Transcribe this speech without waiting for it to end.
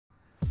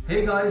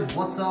Hey guys,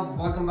 what's up?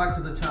 Welcome back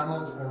to the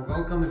channel, or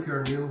welcome if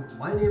you're new.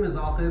 My name is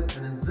Aqib,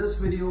 and in this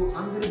video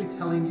I'm going to be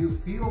telling you a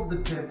few of the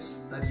tips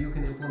that you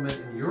can implement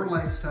in your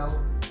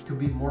lifestyle to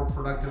be more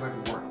productive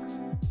at work.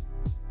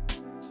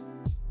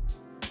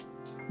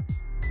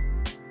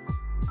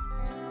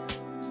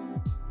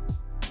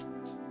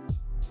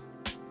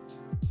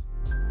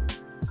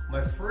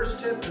 My first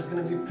tip is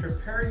going to be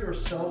prepare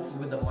yourself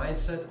with the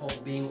mindset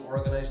of being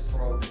organized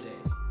throughout the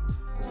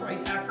day.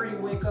 Right after you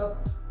wake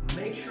up,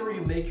 make sure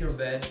you make your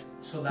bed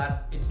so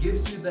that it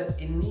gives you that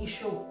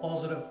initial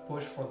positive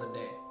push for the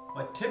day.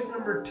 My tip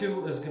number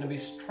 2 is going to be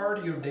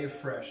start your day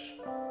fresh.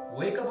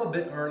 Wake up a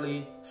bit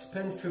early,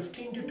 spend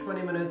 15 to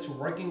 20 minutes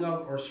working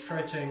out or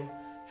stretching,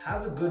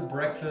 have a good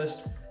breakfast,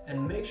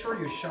 and make sure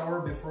you shower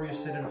before you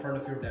sit in front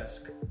of your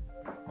desk.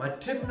 My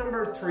tip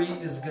number 3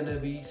 is going to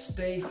be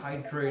stay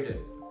hydrated.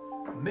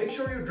 Make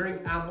sure you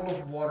drink ample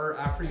of water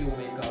after you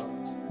wake up.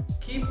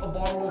 Keep a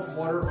bottle of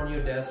water on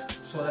your desk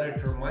so that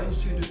it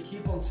reminds you to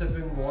keep on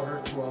sipping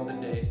water throughout the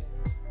day.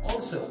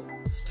 Also,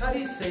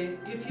 studies say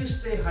if you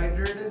stay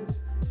hydrated,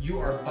 you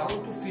are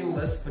bound to feel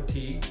less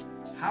fatigue,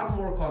 have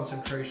more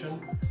concentration,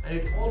 and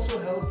it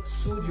also helps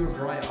soothe your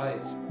dry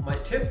eyes. My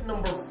tip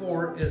number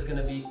 4 is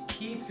going to be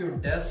keep your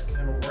desk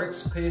and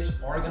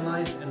workspace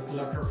organized and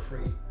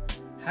clutter-free.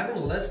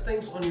 Having less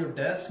things on your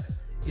desk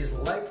is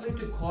likely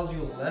to cause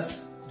you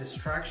less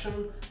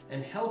distraction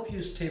and help you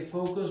stay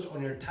focused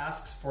on your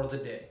tasks for the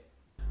day.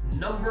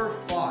 Number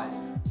 5,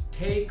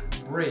 take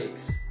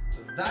breaks.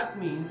 That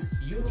means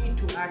you need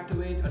to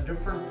activate a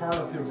different part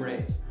of your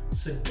brain.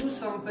 So do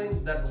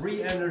something that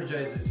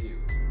re-energizes you,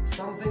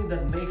 something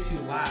that makes you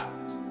laugh,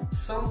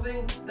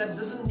 something that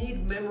doesn't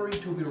need memory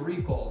to be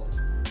recalled.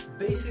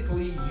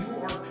 Basically, you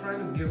are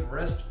trying to give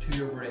rest to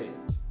your brain.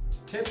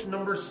 Tip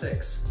number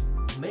 6,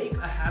 make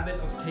a habit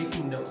of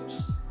taking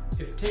notes.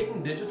 If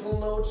taking digital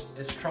notes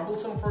is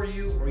troublesome for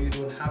you or you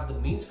don't have the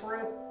means for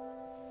it,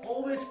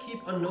 always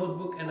keep a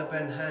notebook and a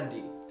pen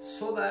handy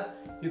so that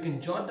you can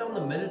jot down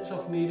the minutes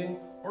of meeting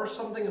or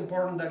something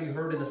important that you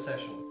heard in a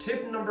session.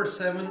 Tip number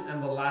 7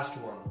 and the last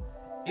one.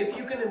 If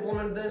you can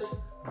implement this,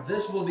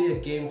 this will be a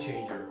game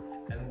changer,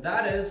 and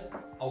that is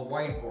a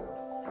whiteboard.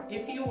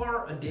 If you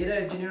are a data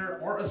engineer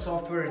or a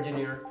software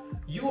engineer,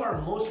 you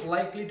are most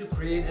likely to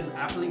create an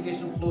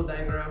application flow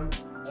diagram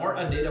or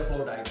a data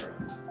flow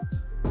diagram.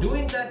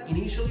 Doing that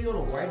initially on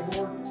a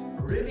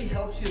whiteboard really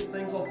helps you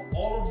think of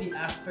all of the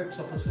aspects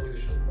of a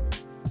solution.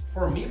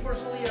 For me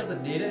personally, as a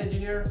data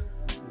engineer,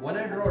 when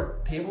I draw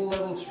table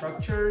level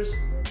structures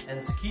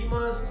and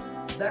schemas,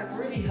 that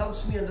really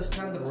helps me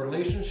understand the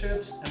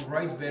relationships and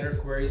write better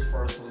queries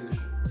for a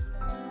solution.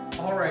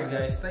 Alright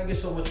guys, thank you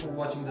so much for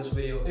watching this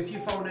video. If you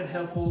found it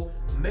helpful,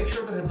 make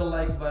sure to hit the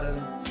like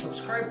button,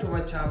 subscribe to my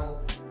channel,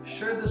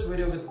 share this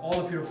video with all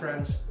of your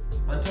friends.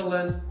 Until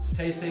then,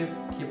 stay safe,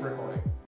 keep recording.